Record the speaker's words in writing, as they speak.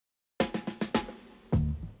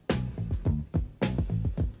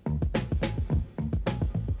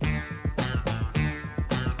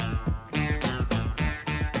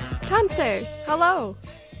Anse! Hello!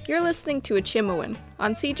 You're listening to Achimewin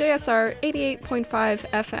on CJSR 88.5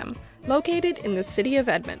 FM, located in the city of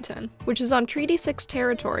Edmonton, which is on Treaty 6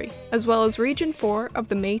 territory, as well as Region 4 of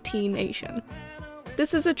the Métis Nation.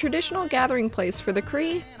 This is a traditional gathering place for the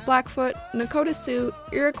Cree, Blackfoot, Nakota Sioux,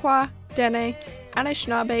 Iroquois, Dene,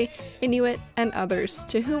 Anishinaabe, Inuit, and others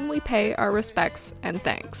to whom we pay our respects and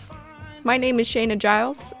thanks. My name is Shayna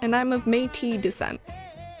Giles, and I'm of Métis descent.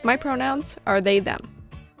 My pronouns are they, them.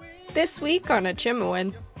 This week on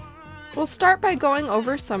Achimewin, we'll start by going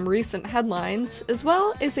over some recent headlines, as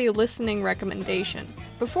well as a listening recommendation,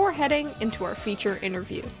 before heading into our feature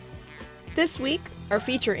interview. This week, our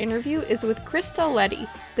feature interview is with Krista Leddy,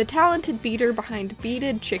 the talented beader behind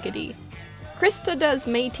Beaded Chickadee. Krista does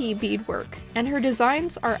Métis beadwork, and her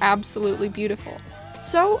designs are absolutely beautiful.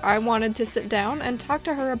 So I wanted to sit down and talk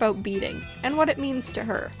to her about beading, and what it means to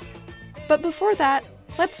her. But before that,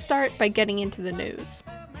 let's start by getting into the news.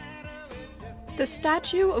 The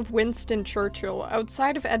statue of Winston Churchill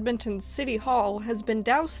outside of Edmonton's City Hall has been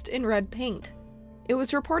doused in red paint. It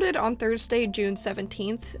was reported on Thursday, June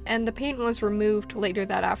 17th, and the paint was removed later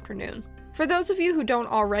that afternoon. For those of you who don't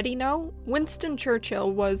already know, Winston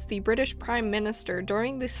Churchill was the British Prime Minister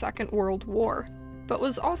during the Second World War, but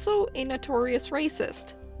was also a notorious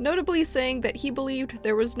racist, notably saying that he believed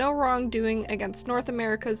there was no wrongdoing against North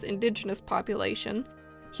America's indigenous population.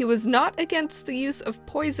 He was not against the use of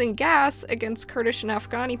poison gas against Kurdish and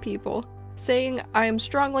Afghani people, saying, "I am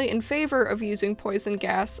strongly in favor of using poison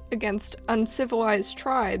gas against uncivilized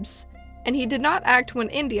tribes." And he did not act when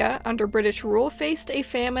India, under British rule, faced a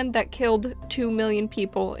famine that killed 2 million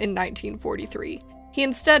people in 1943. He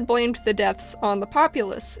instead blamed the deaths on the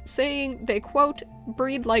populace, saying they, quote,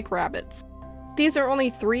 breed like rabbits. These are only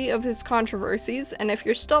 3 of his controversies, and if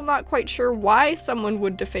you're still not quite sure why someone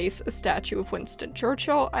would deface a statue of Winston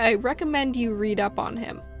Churchill, I recommend you read up on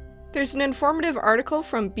him. There's an informative article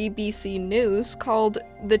from BBC News called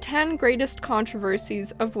The 10 Greatest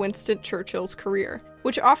Controversies of Winston Churchill's Career,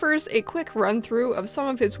 which offers a quick run-through of some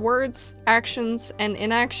of his words, actions, and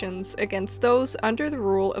inactions against those under the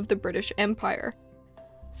rule of the British Empire.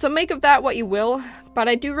 So make of that what you will, but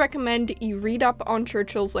I do recommend you read up on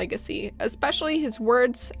Churchill's legacy, especially his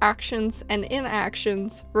words, actions, and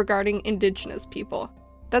inactions regarding Indigenous people.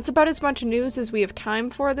 That's about as much news as we have time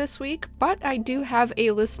for this week, but I do have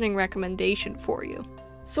a listening recommendation for you.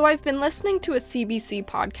 So I've been listening to a CBC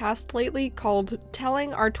podcast lately called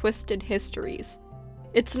Telling Our Twisted Histories.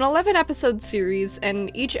 It's an 11-episode series,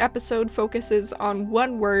 and each episode focuses on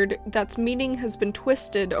one word that's meaning has been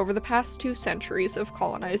twisted over the past 2 centuries of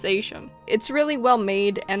colonization. It's really well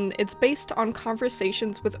made, and it's based on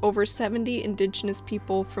conversations with over 70 Indigenous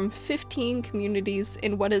people from 15 communities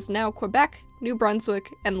in what is now Quebec, New Brunswick,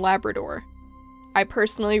 and Labrador. I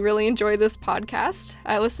personally really enjoy this podcast.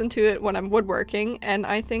 I listen to it when I'm woodworking, and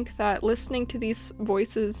I think that listening to these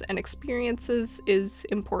voices and experiences is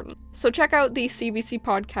important. So check out the CBC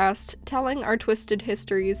podcast, Telling Our Twisted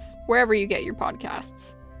Histories, wherever you get your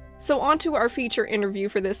podcasts. So on to our feature interview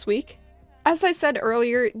for this week. As I said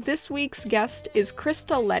earlier, this week's guest is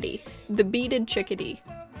Krista Leddy, the Beaded Chickadee.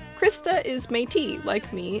 Krista is Métis,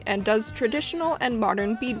 like me, and does traditional and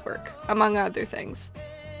modern beadwork, among other things.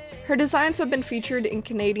 Her designs have been featured in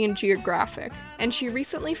Canadian Geographic, and she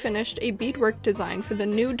recently finished a beadwork design for the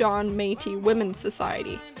New Dawn Métis Women's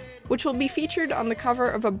Society, which will be featured on the cover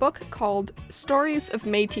of a book called Stories of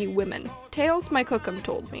Métis Women, Tales My Cookum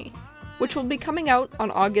Told Me, which will be coming out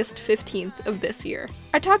on August 15th of this year.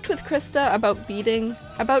 I talked with Krista about beading,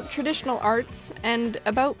 about traditional arts, and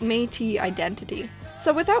about Métis identity.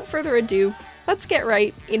 So without further ado, let's get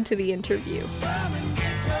right into the interview.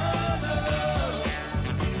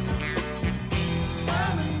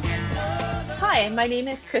 Hi, my name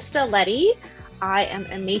is Krista Leddy. I am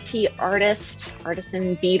a Métis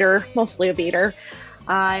artisan beader, mostly a beader.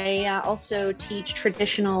 I also teach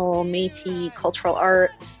traditional Métis cultural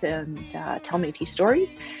arts and tell Métis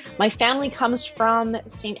stories. My family comes from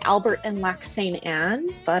St. Albert and Lac St. Anne,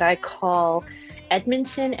 but I call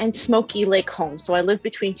Edmonton and Smoky Lake home. So I live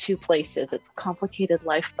between 2 places. It's a complicated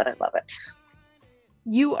life, but I love it.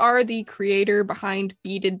 You are the creator behind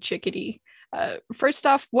Beaded Chickadee. First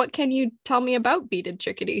off, what can you tell me about Beaded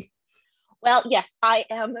Chickadee? Well, yes, I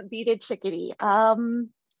am Beaded Chickadee. I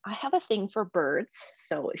have a thing for birds.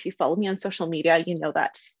 So if you follow me on social media, you know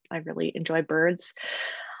that I really enjoy birds.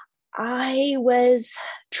 I was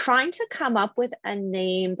trying to come up with a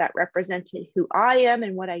name that represented who I am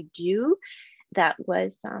and what I do that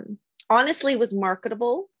was honestly was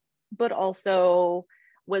marketable, but also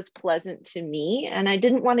was pleasant to me. And I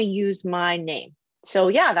didn't want to use my name. So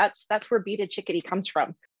yeah, that's where Beaded Chickadee comes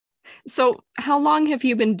from. So, how long have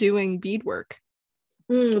you been doing beadwork?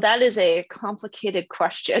 That is a complicated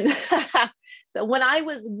question. So when I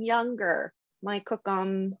was younger, my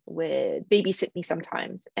cookum would babysit me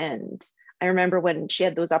sometimes. And I remember when she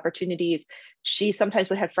had those opportunities, she sometimes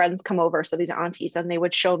would have friends come over. So these aunties, and they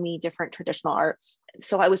would show me different traditional arts.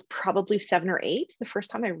 So I was probably 7 or 8, the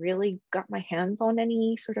first time I really got my hands on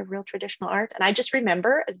any sort of real traditional art. And I just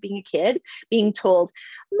remember as being a kid being told,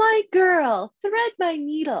 my girl, thread my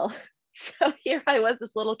needle. So here I was,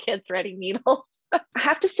 this little kid threading needles. I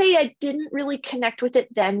have to say, I didn't really connect with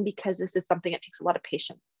it then because this is something that takes a lot of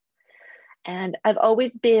patience. And I've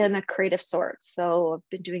always been a creative sort. So I've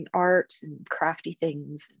been doing art and crafty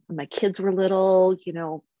things. When my kids were little,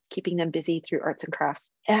 keeping them busy through arts and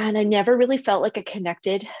crafts. And I never really felt like I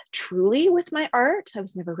connected truly with my art. I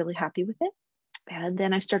was never really happy with it. And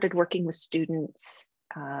then I started working with students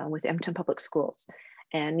with Edmonton Public Schools,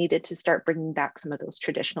 and needed to start bringing back some of those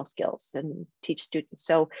traditional skills and teach students.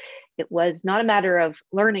 So it was not a matter of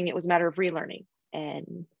learning, it was a matter of relearning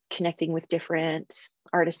and connecting with different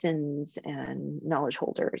artisans and knowledge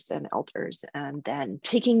holders and elders, and then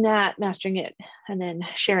taking that, mastering it, and then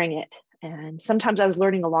sharing it. And sometimes I was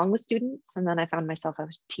learning along with students, and then I found myself, I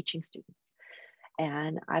was teaching students.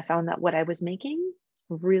 And I found that what I was making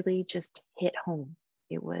really just hit home.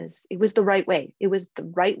 It was the right way. It was the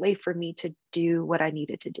right way for me to do what I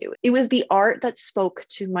needed to do. It was the art that spoke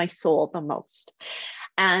to my soul the most.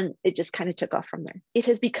 And it just kind of took off from there. It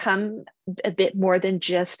has become a bit more than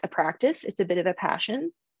just a practice. It's a bit of a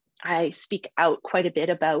passion. I speak out quite a bit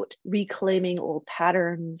about reclaiming old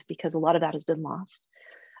patterns because a lot of that has been lost,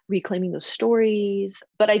 reclaiming those stories,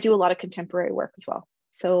 but I do a lot of contemporary work as well.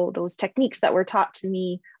 So those techniques that were taught to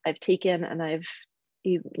me, I've taken and I've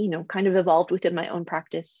kind of evolved within my own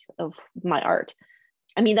practice of my art.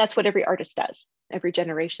 I mean, that's what every artist does. Every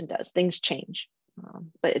generation does. Things change.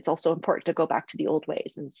 But it's also important to go back to the old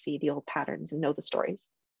ways and see the old patterns and know the stories.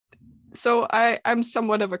 So I'm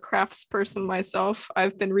somewhat of a crafts person myself.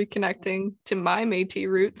 I've been reconnecting to my Métis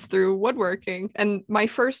roots through woodworking, and my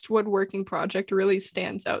first woodworking project really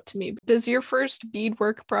stands out to me. Does your first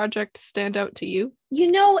beadwork project stand out to you?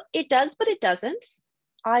 It does, but it doesn't.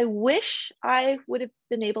 I wish I would have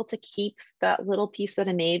been able to keep that little piece that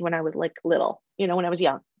I made when I was like little, when I was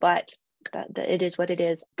young, but that it is what it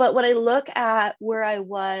is. But when I look at where I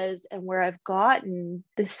was and where I've gotten,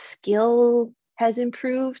 the skill has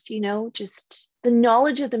improved, just the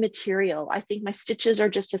knowledge of the material. I think my stitches are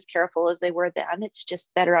just as careful as they were then. It's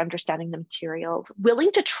just better understanding the materials,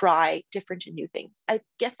 willing to try different and new things. I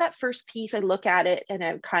guess that first piece, I look at it and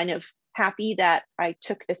I'm kind of happy that I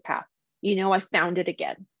took this path. I found it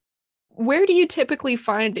again. Where do you typically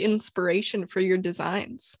find inspiration for your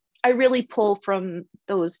designs? I really pull from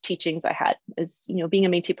those teachings I had as, being a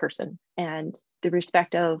Métis person, and the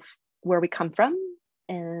respect of where we come from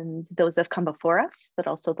and those that have come before us, but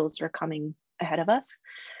also those that are coming ahead of us.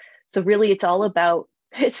 So really it's all about,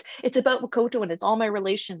 it's about Makoto, and it's all my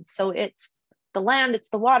relations. So it's the land, it's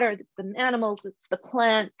the water, it's the animals, it's the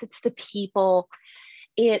plants, it's the people,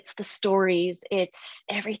 it's the stories, it's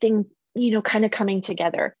everything, kind of coming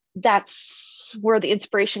together. That's where the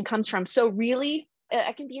inspiration comes from. So really,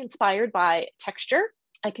 I can be inspired by texture.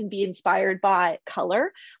 I can be inspired by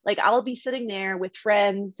color. Like I'll be sitting there with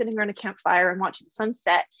friends, sitting around a campfire and watching the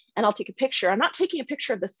sunset, and I'll take a picture. I'm not taking a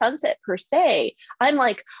picture of the sunset per se. I'm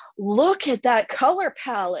like, look at that color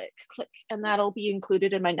palette, click, and that'll be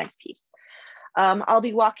included in my next piece. I'll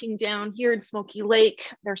be walking down here in Smoky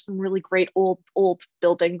Lake. There's some really great old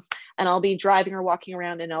buildings, and I'll be driving or walking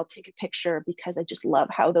around, and I'll take a picture because I just love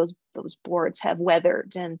how those boards have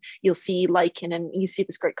weathered, and you'll see lichen, and you see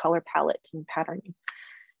this great color palette and patterning.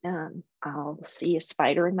 I'll see a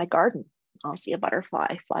spider in my garden. I'll see a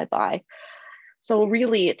butterfly fly by. So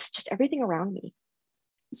really, it's just everything around me.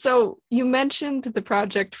 So you mentioned the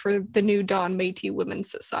project for the new Dawn Métis Women's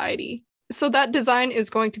Society. So that design is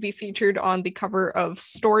going to be featured on the cover of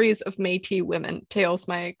Stories of Métis Women, Tales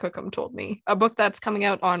My Cookum Told Me, a book that's coming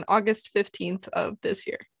out on August 15th of this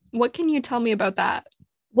year. What can you tell me about that?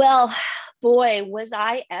 Well, boy, was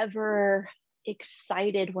I ever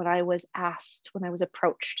excited when I was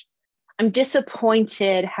approached. I'm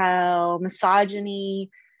disappointed how misogyny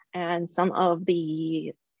and some of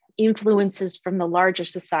the influences from the larger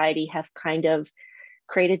society have kind of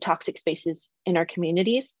created toxic spaces in our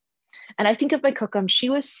communities. And I think of my cookum, she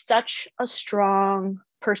was such a strong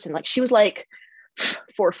person. Like she was like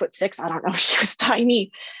 4'6". I don't know, she was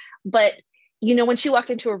tiny, but when she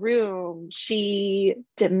walked into a room, she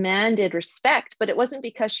demanded respect, but it wasn't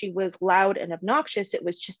because she was loud and obnoxious. It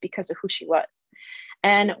was just because of who she was.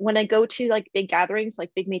 And when I go to like big gatherings,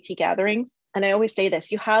 like big Métis gatherings, and I always say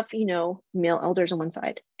this, you have, male elders on one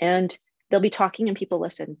side and they'll be talking and people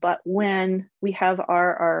listen. But when we have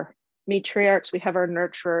our matriarchs, we have our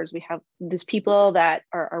nurturers, we have these people that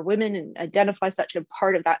are women and identify such a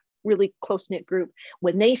part of that really close-knit group,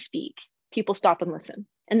 when they speak, people stop and listen.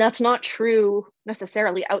 And that's not true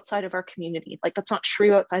necessarily outside of our community. Like that's not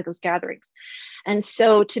true outside those gatherings. And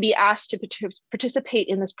so to be asked to participate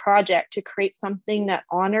in this project, to create something that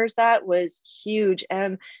honors that was huge.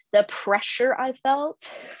 And the pressure I felt,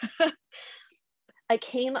 I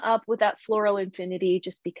came up with that floral infinity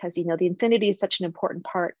just because, the infinity is such an important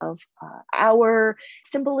part of our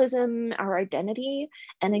symbolism, our identity.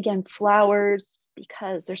 And again, flowers,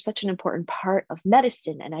 because they're such an important part of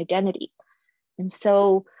medicine and identity. And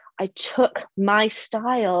so I took my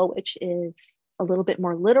style, which is a little bit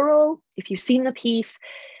more literal. If you've seen the piece,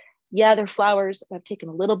 yeah, they're flowers. I've taken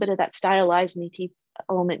a little bit of that stylized Métis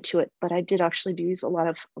element to it, but I did actually use a lot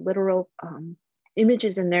of literal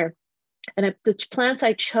images in there. And the plants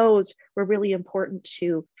I chose were really important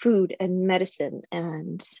to food and medicine.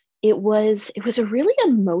 And it was a really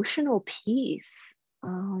emotional piece.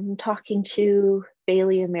 Talking to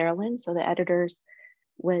Bailey and Marilyn, so the editors,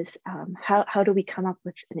 was how do we come up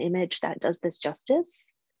with an image that does this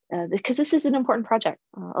justice? Because this is an important project.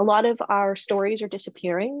 A lot of our stories are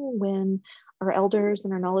disappearing when our elders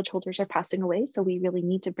and our knowledge holders are passing away. So we really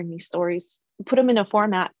need to bring these stories, put them in a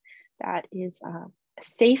format that is a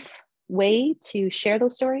safe way to share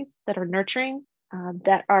those stories, that are nurturing,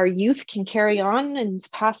 that our youth can carry on and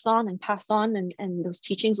pass on, and those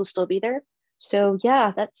teachings will still be there. So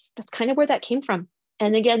yeah, that's kind of where that came from.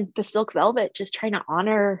 And again, the silk velvet, just trying to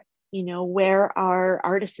honor, where our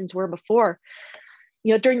artisans were before.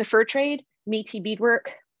 During the fur trade, Métis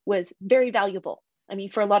beadwork was very valuable. I mean,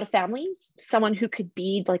 for a lot of families, someone who could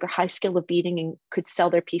bead like a high skill of beading and could sell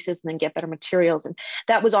their pieces and then get better materials. And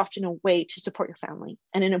that was often a way to support your family,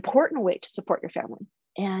 and an important way to support your family.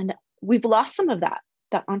 And we've lost some of that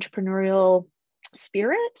entrepreneurial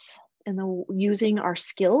spirit, and using our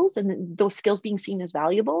skills, and those skills being seen as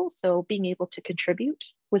valuable. So being able to contribute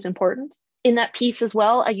was important. In that piece as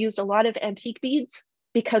well, I used a lot of antique beads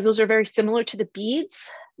because those are very similar to the beads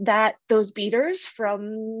that those beaders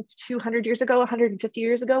from 200 years ago, 150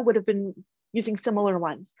 years ago would have been using, similar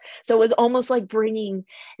ones. So it was almost like bringing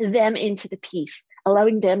them into the piece,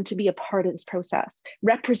 allowing them to be a part of this process,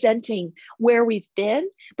 representing where we've been,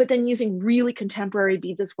 but then using really contemporary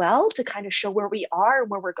beads as well to kind of show where we are and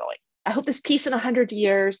where we're going. I hope this piece in 100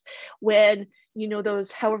 years, when,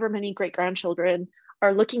 those however many great grandchildren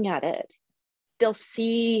are looking at it, they'll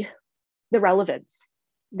see the relevance,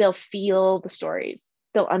 they'll feel the stories,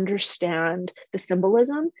 they'll understand the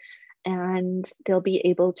symbolism, and they'll be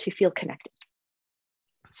able to feel connected.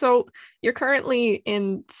 So you're currently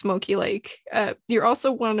in Smoky Lake. You're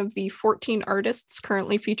also one of the 14 artists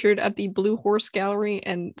currently featured at the Blue Horse Gallery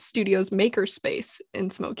and Studios Makerspace in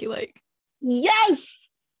Smoky Lake. Yes!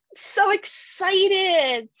 So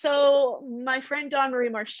excited. So my friend Dawn Marie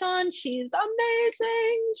Marchand, she's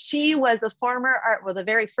amazing. She was the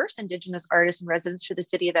very first Indigenous artist in residence for the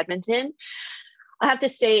city of Edmonton. I have to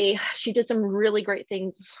say, she did some really great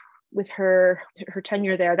things with her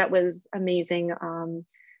tenure there. That was amazing.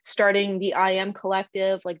 Starting the IM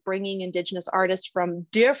collective, like bringing Indigenous artists from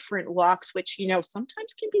different walks, which,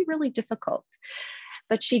 sometimes can be really difficult.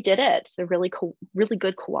 But she did it. A really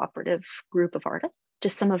good cooperative group of artists.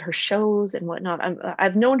 Just some of her shows and whatnot.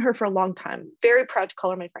 I've known her for a long time. Very proud to call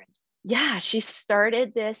her my friend. Yeah, she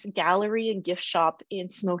started this gallery and gift shop in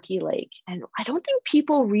Smoky Lake. And I don't think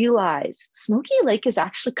people realize Smoky Lake is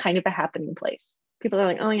actually kind of a happening place. People are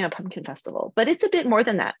like, oh yeah, Pumpkin Festival. But it's a bit more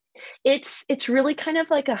than that. It's really kind of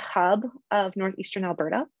like a hub of northeastern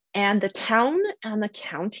Alberta. And the town and the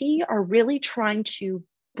county are really trying to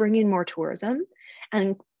bring in more tourism.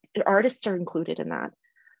 And artists are included in that.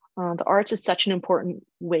 The arts is such an important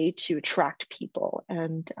way to attract people.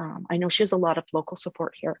 And I know she has a lot of local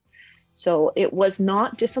support here. So it was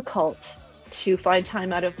not difficult to find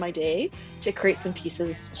time out of my day to create some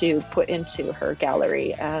pieces to put into her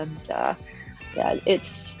gallery. And yeah,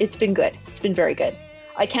 it's been good. It's been very good.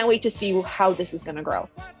 I can't wait to see how this is going to grow.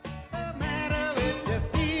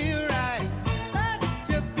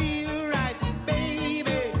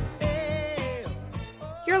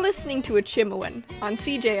 You're listening to Achimewin on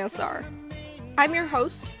CJSR. I'm your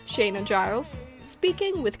host, Shayna Giles,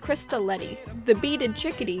 speaking with Krista Leddy, the Beaded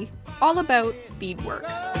Chickadee, all about beadwork.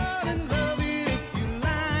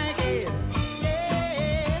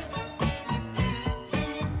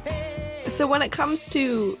 So when it comes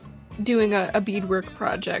to doing a beadwork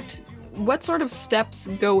project, what sort of steps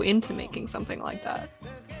go into making something like that?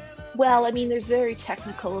 Well, I mean, there's very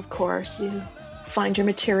technical, of course. You find your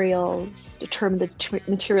materials, determine the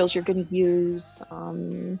materials you're going to use.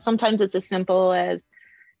 Sometimes it's as simple as,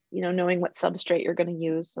 knowing what substrate you're going to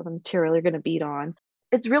use, so the material you're going to bead on.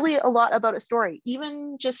 It's really a lot about a story.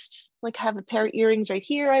 Even just like have a pair of earrings right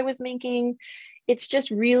here I was making. It's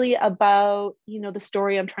just really about, the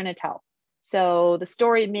story I'm trying to tell. So the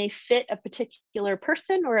story may fit a particular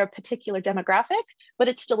person or a particular demographic, but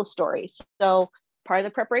it's still a story. So part of the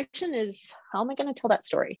preparation is, how am I going to tell that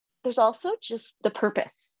story? There's also just the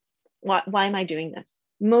purpose. Why am I doing this?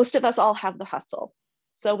 Most of us all have the hustle.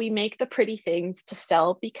 So we make the pretty things to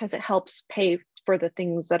sell because it helps pay for the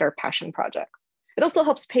things that are passion projects. It also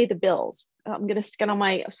helps pay the bills. I'm going to get on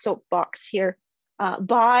my soapbox here.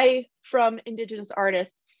 Buy from Indigenous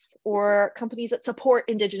artists or companies that support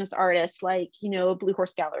Indigenous artists like, Blue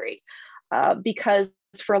Horse Gallery, because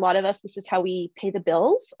for a lot of us, this is how we pay the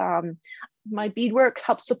bills. My beadwork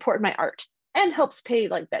helps support my art and helps pay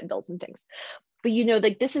like vet bills and things. But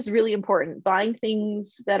like this is really important. Buying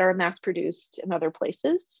things that are mass produced in other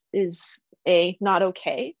places is A, not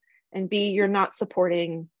okay, and B, you're not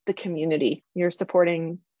supporting the community. You're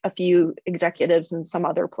supporting a few executives in some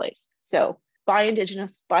other place. So buy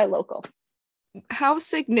Indigenous, buy local. How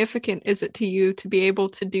significant is it to you to be able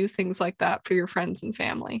to do things like that for your friends and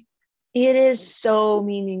family? It is so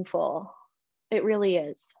meaningful. It really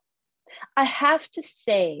is. I have to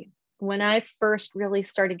say, when I first really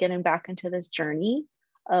started getting back into this journey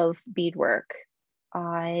of beadwork,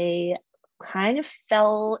 I kind of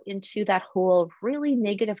fell into that whole really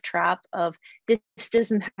negative trap of this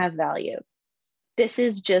doesn't have value. This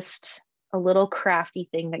is just a little crafty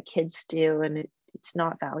thing that kids do and it's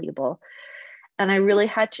not valuable. And I really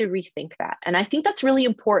had to rethink that. And I think that's really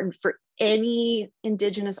important for any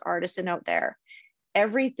Indigenous artisan out there.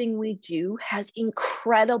 Everything we do has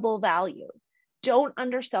incredible value. Don't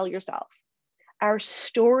undersell yourself. Our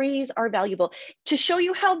stories are valuable. To show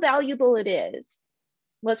you how valuable it is,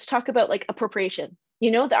 let's talk about like appropriation.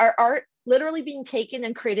 Our art literally being taken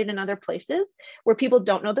and created in other places where people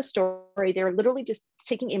don't know the story. They're literally just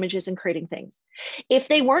taking images and creating things. If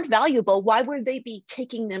they weren't valuable, why would they be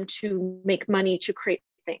taking them to make money to create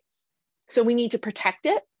things? So we need to protect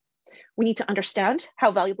it. We need to understand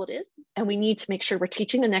how valuable it is. And we need to make sure we're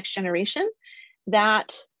teaching the next generation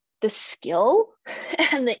that the skill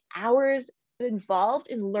and the hours involved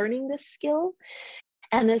in learning this skill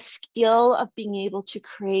and the skill of being able to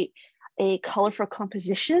create a colorful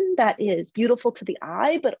composition that is beautiful to the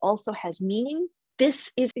eye, but also has meaning.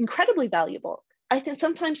 This is incredibly valuable. I can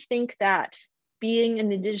sometimes think that being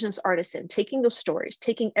an Indigenous artisan, taking those stories,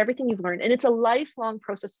 taking everything you've learned, and it's a lifelong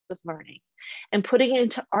process of learning, and putting it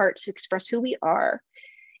into art to express who we are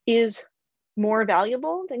is more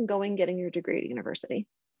valuable than getting your degree at university,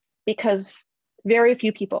 because very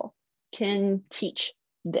few people can teach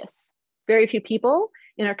this. Very few people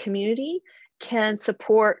in our community can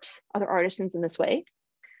support other artisans in this way.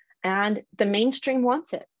 And the mainstream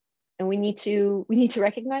wants it. And we need to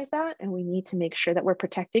recognize that, and we need to make sure that we're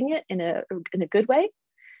protecting it in a good way,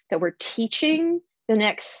 that we're teaching the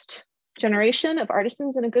next generation of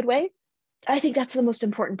artisans in a good way. I think that's the most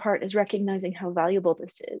important part, is recognizing how valuable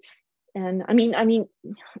this is. And I mean,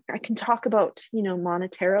 I can talk about,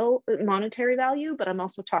 monetary value, but I'm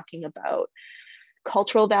also talking about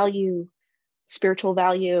cultural value, spiritual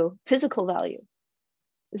value, physical value.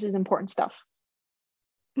 This is important stuff.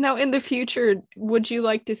 Now, in the future, would you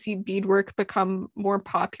like to see beadwork become more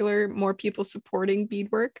popular, more people supporting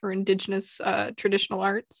beadwork or Indigenous traditional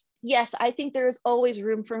arts? Yes, I think there's always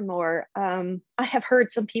room for more. I have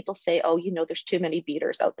heard some people say, oh, there's too many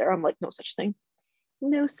beaders out there. I'm like, no such thing.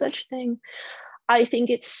 No such thing. I think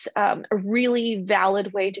it's a really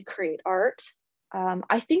valid way to create art.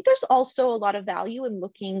 I think there's also a lot of value in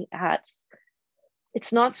looking at,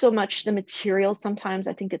 it's not so much the material sometimes.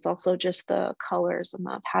 I think it's also just the colors and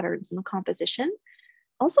the patterns and the composition.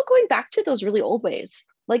 Also going back to those really old ways.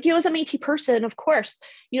 Like, as a Métis person, of course,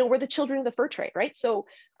 we're the children of the fur trade, right? So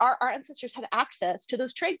our ancestors had access to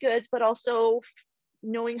those trade goods, but also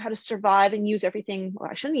knowing how to survive and use everything. Well,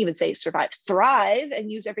 I shouldn't even say survive, thrive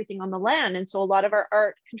and use everything on the land. And so a lot of our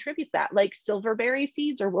art contributes that, like silverberry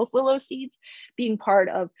seeds or wolf willow seeds being part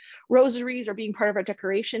of rosaries or being part of our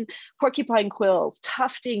decoration, porcupine quills,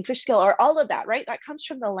 tufting, fish scale, or all of that, right? That comes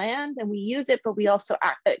from the land and we use it, but we also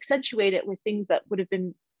accentuate it with things that would have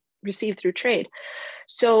been received through trade.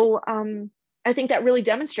 So I think that really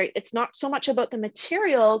demonstrates it's not so much about the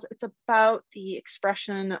materials, it's about the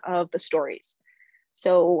expression of the stories.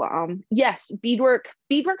 So yes,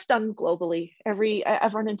 beadwork's done globally.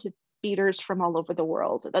 I've run into beaders from all over the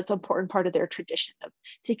world. That's an important part of their tradition of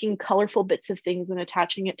taking colorful bits of things and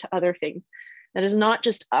attaching it to other things. That is not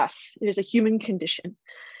just us, it is a human condition.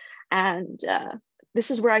 And this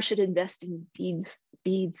is where I should invest in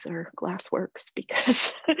beads or glassworks,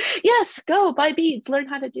 because yes, go buy beads, learn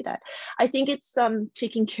how to do that. I think it's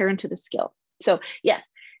taking care into the skill. So yes,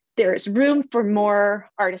 there is room for more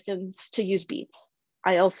artisans to use beads.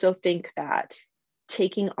 I also think that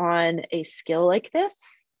taking on a skill like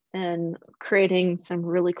this and creating some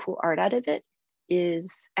really cool art out of it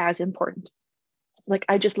is as important. Like,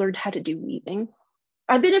 I just learned how to do weaving.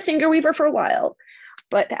 I've been a finger weaver for a while,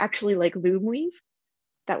 but actually like loom weave,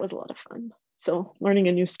 that was a lot of fun. So learning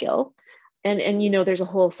a new skill, and you know, there's a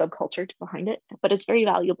whole subculture behind it, but it's very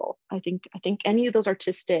valuable. I think any of those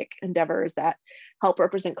artistic endeavors that help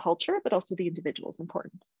represent culture, but also the individual, is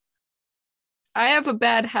important. I have a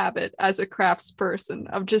bad habit as a crafts person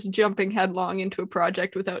of just jumping headlong into a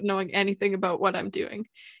project without knowing anything about what I'm doing.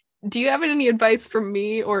 Do you have any advice for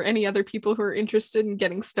me or any other people who are interested in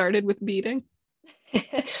getting started with beading?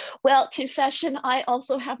 Well, confession, I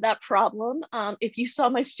also have that problem. If you saw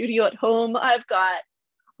my studio at home, I've got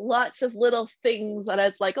lots of little things that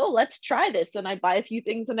it's like, oh, let's try this. And I buy a few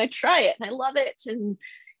things and I try it and I love it. And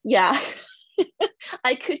yeah,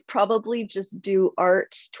 I could probably just do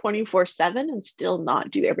art 24/7 and still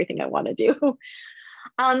not do everything I want to do.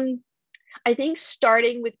 I think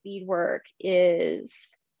starting with beadwork is,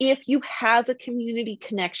 if you have a community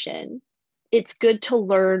connection, it's good to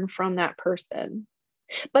learn from that person.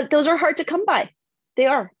 But those are hard to come by. They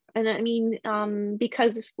are. And I mean,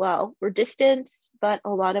 because, well, we're distant, but a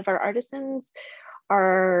lot of our artisans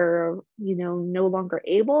are, you know, no longer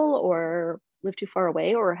able or live too far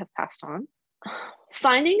away or have passed on.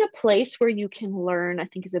 Finding a place where you can learn, I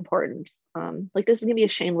think, is important. Like, this is gonna be a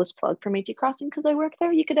shameless plug for Métis Crossing because I work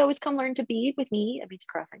there. You could always come learn to bead with me at Métis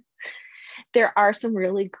Crossing. There are some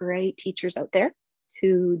really great teachers out there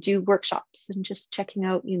who do workshops, and just checking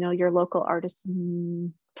out, you know, your local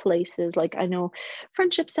artisan places. Like, I know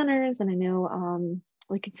friendship centers, and I know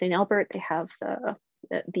like in St. Albert, they have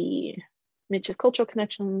the Métis Cultural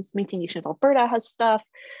Connections. Métis Nation of Alberta has stuff.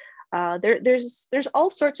 There's all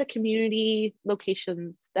sorts of community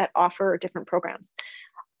locations that offer different programs.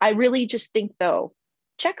 I really just think, though,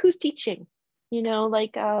 check who's teaching. You know,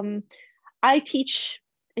 like, I teach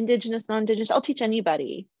Indigenous, non-Indigenous, I'll teach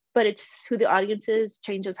anybody, but it's who the audience is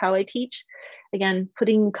changes how I teach. Again,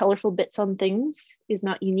 putting colorful bits on things is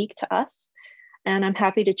not unique to us, and I'm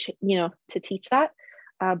happy to to teach that.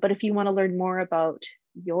 But if you want to learn more about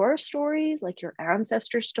your stories, like your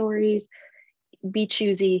ancestor stories, be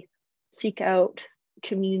choosy, seek out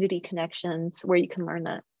community connections where you can learn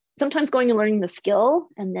that. Sometimes going and learning the skill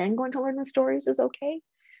and then going to learn the stories is okay.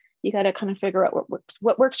 You got to kind of figure out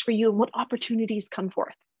what works for you and what opportunities come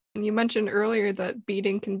forth. And you mentioned earlier that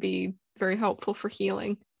beading can be very helpful for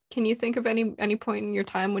healing. Can you think of any point in your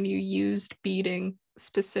time when you used beading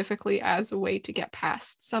specifically as a way to get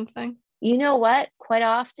past something? You know what? Quite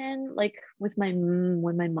often, like with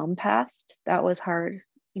when my mom passed, that was hard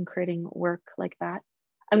in creating work like that.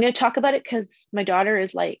 I'm going to talk about it because my daughter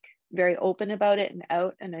is like very open about it and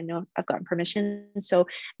out, and I know I've gotten permission. So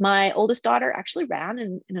my oldest daughter actually ran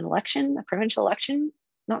in an election, a provincial election,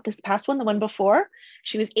 not this past one, the one before.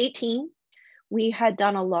 She was 18. We had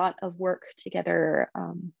done a lot of work together.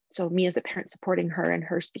 So me as a parent supporting her, and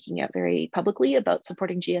her speaking out very publicly about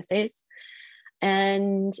supporting GSAs.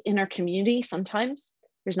 And in our community, sometimes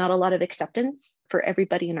there's not a lot of acceptance for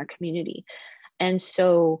everybody in our community. And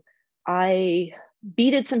so I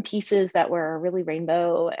beaded some pieces that were really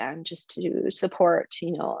rainbow, and just to support,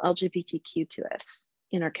 you know, LGBTQ2S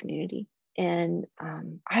in our community. And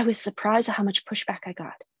I was surprised at how much pushback I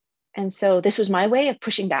got. And so this was my way of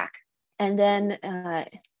pushing back. And then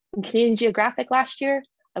in Canadian Geographic last year,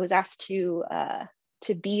 I was asked to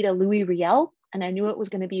bead a Louis Riel, and I knew it was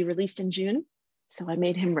going to be released in June. So I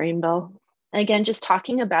made him rainbow. And again, just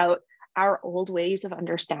talking about our old ways of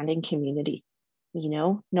understanding community, you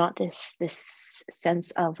know, not this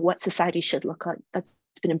sense of what society should look like that's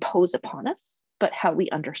been imposed upon us, but how we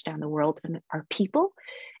understand the world and our people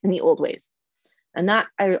in the old ways. And that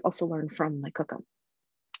I also learned from my cook-up.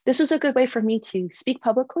 This was a good way for me to speak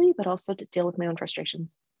publicly, but also to deal with my own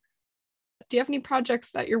frustrations. Do you have any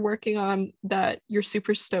projects that you're working on that you're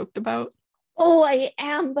super stoked about? Oh, I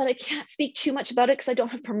am, but I can't speak too much about it because I don't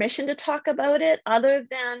have permission to talk about it, other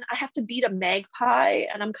than I have to beat a magpie,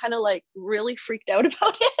 and I'm kind of like really freaked out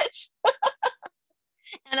about it.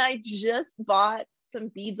 And I just bought some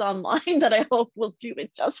beads online that I hope will do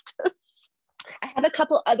it justice. I have a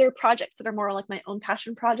couple other projects that are more like my own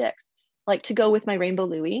passion projects, like to go with my Rainbow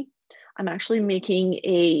Louis. I'm actually making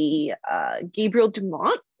a Gabriel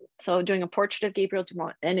Dumont. So doing a portrait of Gabriel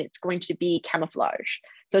Dumont, and it's going to be camouflage.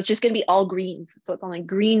 So it's just going to be all greens. So it's on like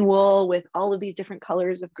green wool with all of these different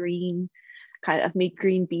colors of green. Kind of made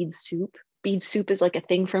green bead soup. Bead soup is like a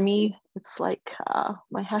thing for me. It's like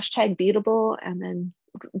my hashtag beadable, and then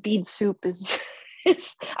bead soup is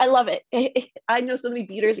I love it. I know so many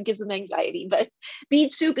beaders, it gives them anxiety, but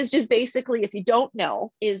bead soup is just basically, if you don't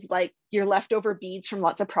know, is like your leftover beads from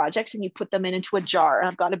lots of projects, and you put them into a jar. And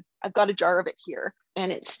I've got a jar of it here,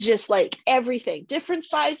 and it's just like everything, different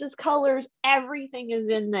sizes, colors, everything is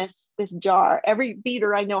in this jar. Every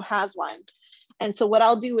beader I know has one. And so what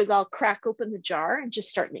I'll do is I'll crack open the jar and just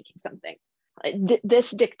start making something.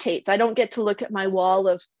 This dictates. I don't get to look at my wall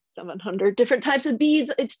of 700 different types of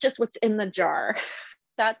beads. It's just what's in the jar.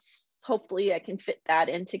 That's hopefully I can fit that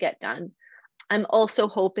in to get done. I'm also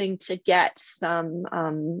hoping to get some,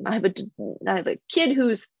 I have a kid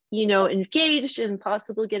who's, engaged and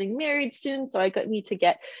possibly getting married soon. So I need to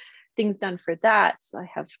get things done for that. So I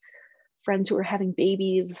have friends who are having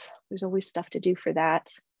babies. There's always stuff to do for that.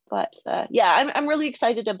 But I'm really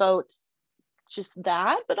excited about just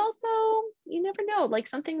that, but also you never know, like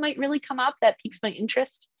something might really come up that piques my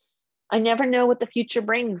interest. I never know what the future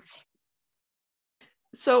brings.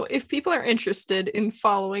 So if people are interested in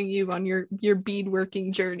following you on your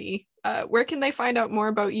beadworking journey, where can they find out more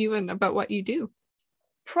about you and about what you do?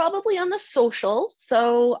 Probably on the socials.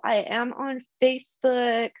 So I am on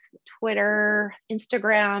Facebook, Twitter,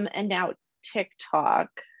 Instagram, and now TikTok.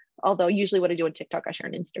 Although usually what I do on TikTok, I share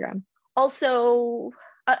on Instagram. Also,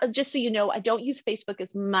 just so you know, I don't use Facebook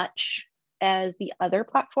as much as the other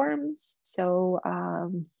platforms. So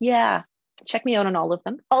check me out on all of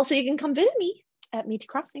them. Also, you can come visit me at Métis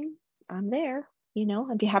Crossing. I'm there.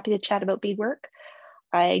 I'd be happy to chat about beadwork.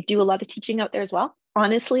 I do a lot of teaching out there as well.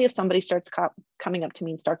 Honestly, if somebody starts coming up to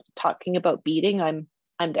me and start talking about beading, I'm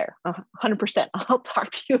there 100%. I'll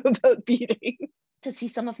talk to you about beading. To see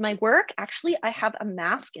some of my work, actually, I have a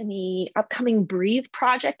mask in the upcoming Breathe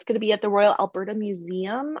project. It's going to be at the Royal Alberta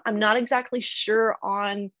Museum. I'm not exactly sure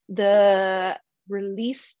on the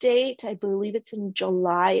release date. I believe it's in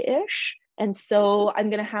July-ish. And so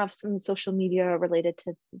I'm going to have some social media related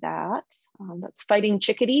to that. That's Fighting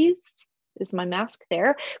Chickadees is my mask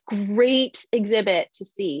there. Great exhibit to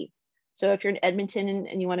see. So if you're in Edmonton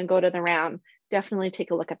and you want to go to the Ram, definitely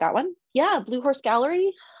take a look at that one. Yeah, Blue Horse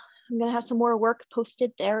Gallery. I'm going to have some more work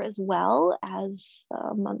posted there as well as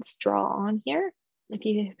the months draw on here. If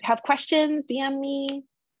you have questions, DM me,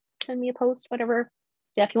 send me a post, whatever.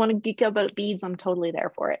 Yeah, if you want to geek out about beads, I'm totally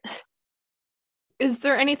there for it. Is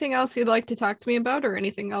there anything else you'd like to talk to me about or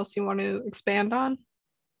anything else you want to expand on?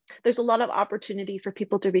 There's a lot of opportunity for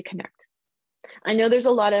people to reconnect. I know there's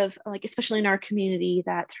a lot of, like, especially in our community,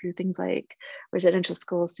 that through things like residential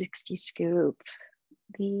school, 60 Scoop,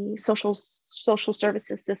 the social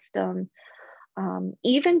services system,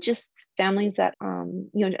 even just families that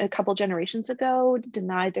a couple generations ago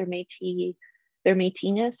denied their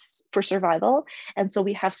Métis-ness for survival, and so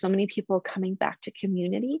we have so many people coming back to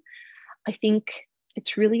community. I think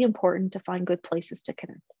it's really important to find good places to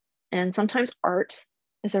connect, and sometimes art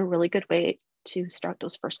is a really good way to start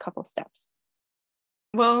those first couple steps.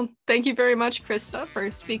 Well, thank you very much, Krista,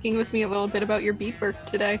 for speaking with me a little bit about your beadwork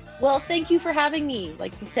today. Well, thank you for having me.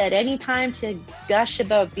 Like you said, anytime to gush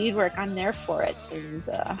about beadwork, I'm there for it, and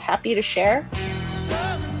happy to share.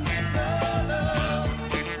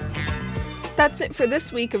 That's it for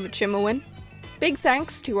this week of Chimawin. Big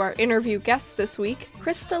thanks to our interview guest this week,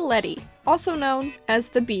 Krista Leddy, also known as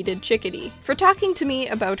the Beaded Chickadee, for talking to me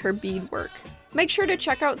about her beadwork. Make sure to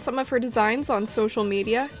check out some of her designs on social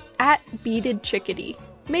media at Beaded Chickadee.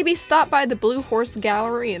 Maybe stop by the Blue Horse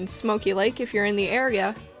Gallery in Smoky Lake if you're in the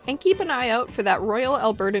area, and keep an eye out for that Royal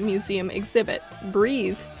Alberta Museum exhibit,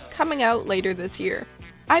 Breathe, coming out later this year.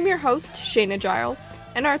 I'm your host, Shayna Giles,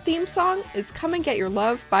 and our theme song is Come and Get Your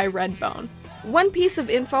Love by Redbone. One piece of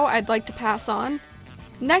info I'd like to pass on.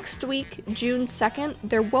 Next week, June 2nd,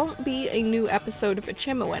 there won't be a new episode of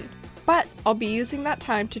Chimawin, but I'll be using that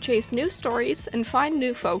time to chase new stories and find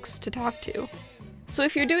new folks to talk to. So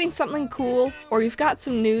if you're doing something cool, or you've got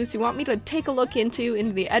some news you want me to take a look into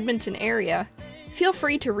in the Edmonton area, feel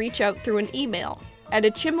free to reach out through an email at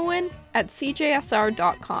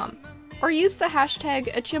achimawin@cjsr.com, or use the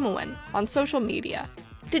hashtag achimawin on social media.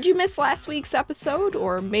 Did you miss last week's episode,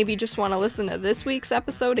 or maybe just want to listen to this week's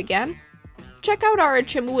episode again? Check out our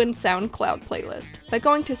Chimawin SoundCloud playlist by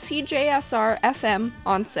going to CJSR FM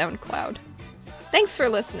on SoundCloud. Thanks for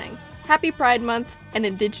listening. Happy Pride Month and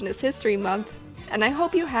Indigenous History Month, and I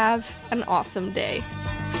hope you have an awesome day.